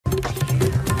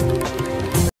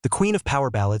The queen of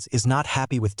power ballads is not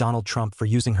happy with Donald Trump for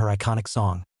using her iconic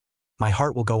song, "My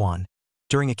Heart Will Go On,"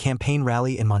 during a campaign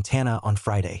rally in Montana on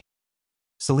Friday.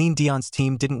 Celine Dion's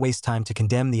team didn't waste time to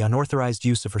condemn the unauthorized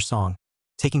use of her song,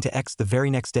 taking to X the very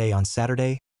next day on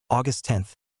Saturday, August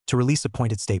 10th, to release a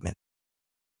pointed statement.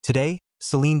 Today,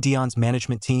 Celine Dion's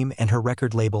management team and her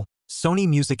record label, Sony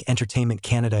Music Entertainment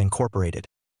Canada Incorporated,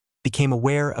 became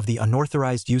aware of the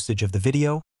unauthorized usage of the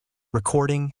video,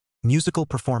 recording, musical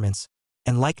performance,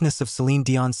 and likeness of Celine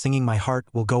Dion singing "My Heart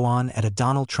Will Go On" at a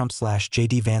Donald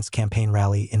Trump/J.D. Vance campaign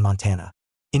rally in Montana.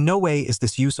 In no way is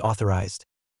this use authorized,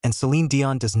 and Celine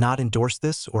Dion does not endorse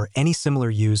this or any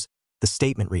similar use, the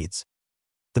statement reads.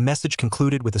 The message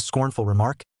concluded with a scornful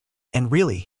remark, "And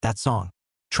really, that song."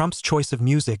 Trump's choice of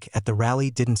music at the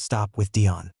rally didn't stop with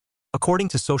Dion. According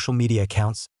to social media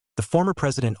accounts, the former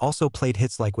president also played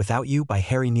hits like "Without You" by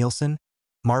Harry Nilsson,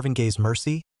 Marvin Gaye's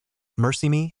 "Mercy," "Mercy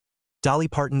Me," Dolly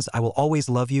Parton's "I Will Always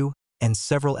Love You," and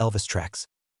several Elvis tracks.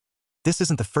 This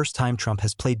isn't the first time Trump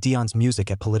has played Dion's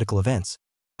music at political events,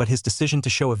 but his decision to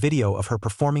show a video of her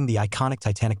performing the iconic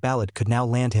Titanic ballad could now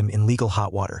land him in legal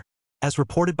hot water. As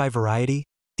reported by Variety,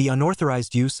 the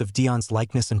unauthorized use of Dion's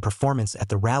likeness and performance at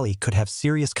the rally could have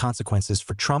serious consequences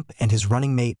for Trump and his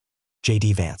running mate,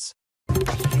 J.D. Vance.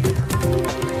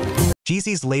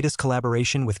 Jeezy's latest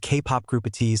collaboration with K-pop group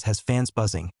BTS has fans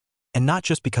buzzing, and not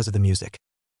just because of the music.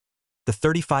 The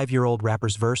 35-year-old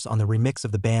rapper's verse on the remix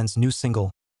of the band's new single,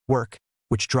 "Work,"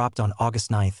 which dropped on August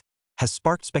 9th, has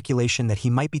sparked speculation that he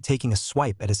might be taking a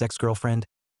swipe at his ex-girlfriend.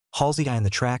 Halsey on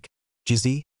the track,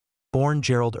 Jeezy, born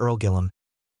Gerald Earl Gillum,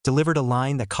 delivered a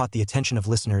line that caught the attention of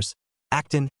listeners,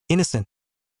 "Actin' innocent.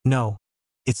 No,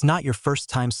 it's not your first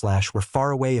time / we're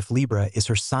far away if Libra is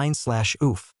her sign /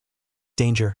 oof.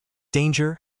 Danger,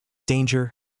 danger, danger,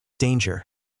 danger.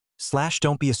 /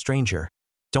 don't be a stranger,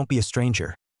 don't be a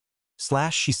stranger.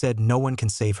 / she said no one can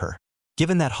save her."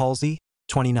 Given that Halsey,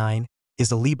 29,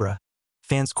 is a Libra,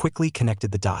 fans quickly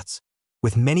connected the dots,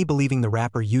 with many believing the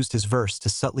rapper used his verse to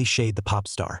subtly shade the pop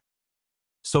star.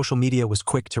 Social media was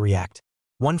quick to react.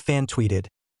 One fan tweeted,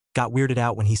 "Got weirded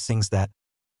out when he sings that,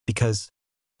 because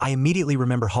I immediately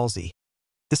remember Halsey.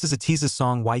 This is a Tease's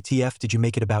song, YTF did you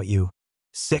make it about you?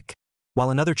 Sick." While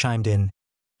another chimed in,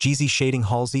 "Jeezy shading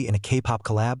Halsey in a K-pop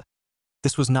collab?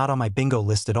 This was not on my bingo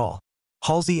list at all."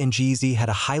 Halsey and Jeezy had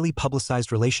a highly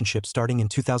publicized relationship starting in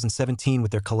 2017 with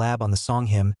their collab on the song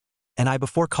Him and I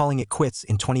before calling it quits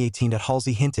in 2018. That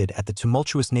Halsey hinted at the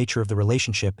tumultuous nature of the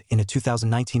relationship in a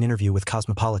 2019 interview with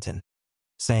Cosmopolitan,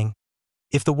 saying,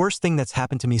 "If the worst thing that's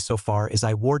happened to me so far is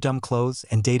I wore dumb clothes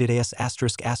and dated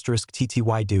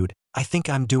 ***TTY dude, I think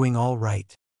I'm doing all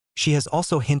right." She has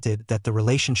also hinted that the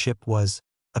relationship was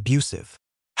abusive.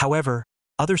 However,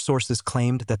 other sources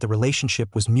claimed that the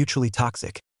relationship was mutually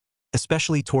toxic,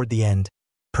 especially toward the end,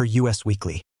 per US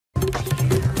Weekly.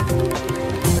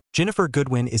 Ginnifer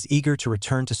Goodwin is eager to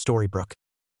return to Storybrooke.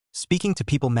 Speaking to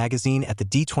People magazine at the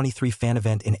D23 fan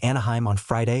event in Anaheim on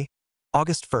Friday,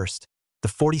 August 1st, the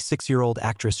 46-year-old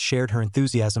actress shared her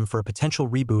enthusiasm for a potential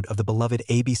reboot of the beloved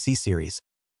ABC series,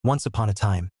 Once Upon a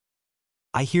Time.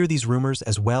 "I hear these rumors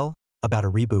as well, about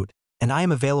a reboot, and I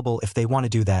am available if they want to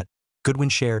do that," Goodwin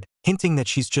shared, hinting that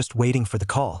she's just waiting for the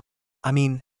call. "I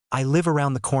mean, I live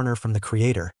around the corner from the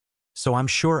creator, so I'm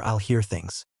sure I'll hear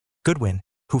things." Goodwin,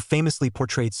 who famously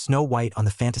portrayed Snow White on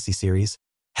the fantasy series,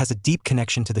 has a deep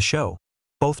connection to the show,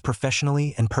 both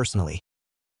professionally and personally.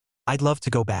 "I'd love to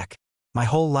go back. My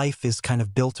whole life is kind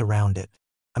of built around it.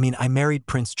 I mean, I married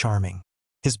Prince Charming.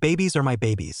 His babies are my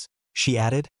babies," she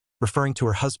added, referring to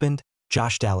her husband,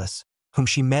 Josh Dallas, whom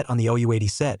she met on the OU80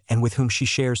 set and with whom she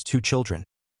shares 2 children.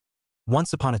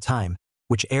 Once Upon a Time,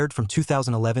 which aired from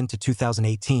 2011 to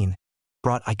 2018,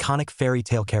 brought iconic fairy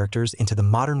tale characters into the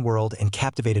modern world and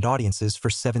captivated audiences for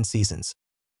 7 seasons.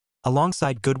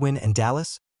 Alongside Goodwin and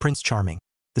Dallas, Prince Charming,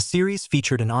 the series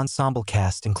featured an ensemble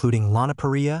cast including Lana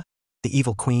Parrilla, the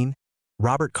Evil Queen,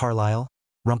 Robert Carlyle,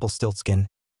 Rumpelstiltskin,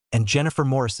 and Jennifer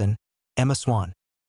Morrison, Emma Swan.